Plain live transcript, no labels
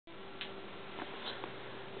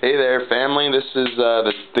Hey there, family. This is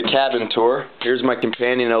the cabin tour. Here's my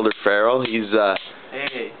companion, Elder Farrell. He's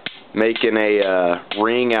Hey. making a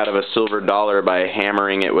ring out of a silver dollar by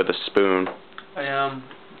hammering it with a spoon. I am.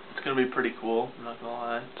 It's gonna be pretty cool, I'm not gonna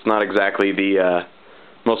lie. It's not exactly the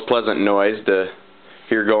most pleasant noise to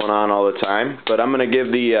hear going on all the time, but I'm going to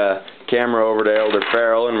give the camera over to Elder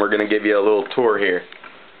Farrell, and we're going to give you a little tour here.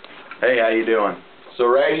 Hey, how you doing? So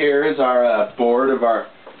right here is our board of our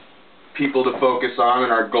people to focus on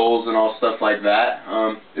and our goals and all stuff like that.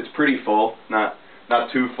 It's pretty full, not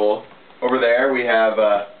too full. Over there we have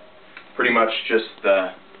pretty much just the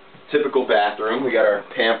typical bathroom. We got our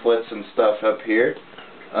pamphlets and stuff up here.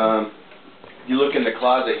 You look in the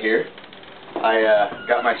closet here. I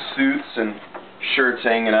got my suits and shirts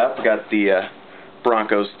hanging up. I got the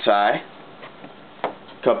Broncos tie.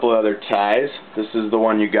 A couple other ties. This is the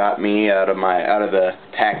one you got me out of the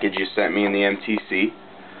package you sent me in the MTC.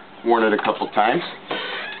 Worn it a couple times.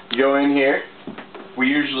 You go in here. We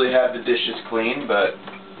usually have the dishes clean, but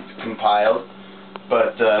it's compiled.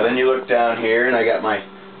 But then you look down here, and I got my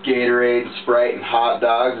Gatorade, Sprite, and hot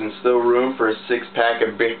dogs, and still room for a 6-pack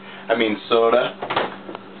of soda.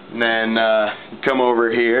 And then you come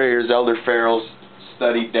over here. Here's Elder Farrell's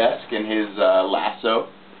study desk and his lasso.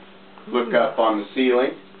 Look up on the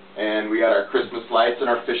ceiling, and we got our Christmas lights and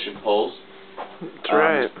our fishing poles. That's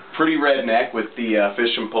right. Pretty redneck with the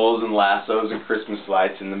fishing poles and lassos and Christmas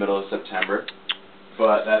lights in the middle of September,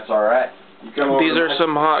 but that's all right. You come over. These are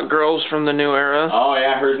some hot girls from the new era. Oh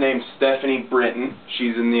yeah, her name's Stephanie Britton.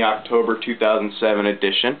 She's in the October 2007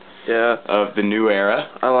 edition. Yeah. Of the new era.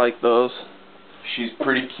 I like those. She's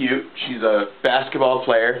pretty cute. She's a basketball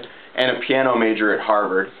player and a piano major at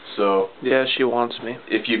Harvard. So yeah, she wants me.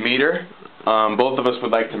 If you meet her, both of us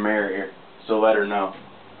would like to marry her. So let her know.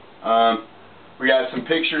 We got some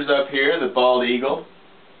pictures up here. The bald eagle.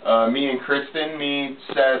 Me and Kristen. Me,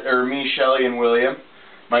 Shelly, and William.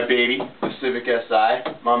 My baby, the Civic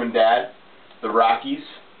SI. Mom and Dad. The Rockies.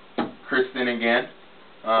 Kristen again.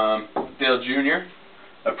 Dale Jr.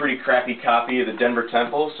 A pretty crappy copy of the Denver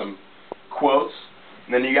Temple. Some quotes.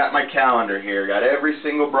 And then you got my calendar here. Got every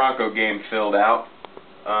single Bronco game filled out.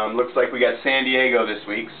 Looks like we got San Diego this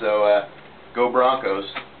week, so go Broncos.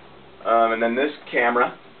 And then this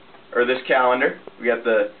calendar, we got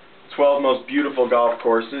the 12 most beautiful golf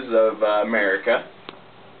courses of America.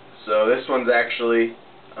 So this one's actually,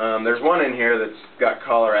 there's one in here that's got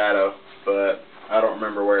Colorado, but I don't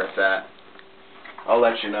remember where it's at. I'll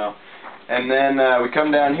let you know. And then we come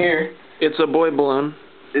down here. It's a boy balloon.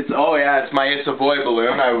 It's a boy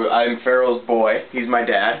balloon. I'm Farrell's boy. He's my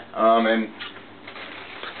dad. And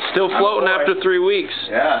still floating after 3 weeks.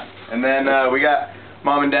 Yeah. And then we got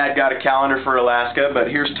Mom and Dad got a calendar for Alaska, but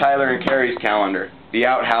here's Tyler and Carrie's calendar. The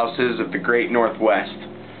outhouses of the Great Northwest.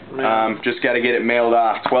 Just got to get it mailed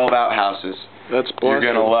off. 12 outhouses. That's blessed.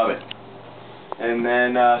 You're gonna love it. And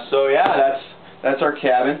then so yeah, that's our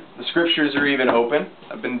cabin. The scriptures are even open.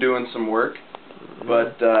 I've been doing some work,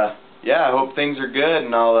 but yeah, I hope things are good,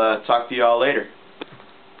 and I'll talk to you all later.